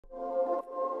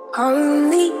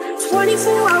Only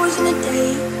 24 hours in a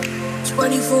day,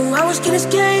 24 hours can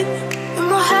escape. In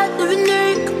my head, living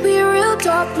there, it could be a real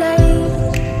dark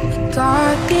place.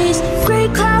 Got this gray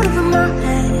cloud over my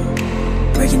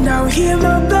head, breaking down here in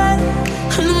my bed.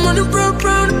 And I'm running round,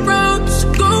 round and round, just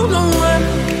to go nowhere.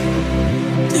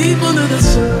 Deep under the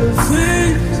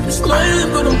surface, I'm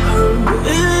smiling but I'm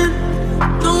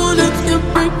hurting. No one else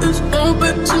can break this all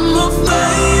back to my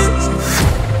face.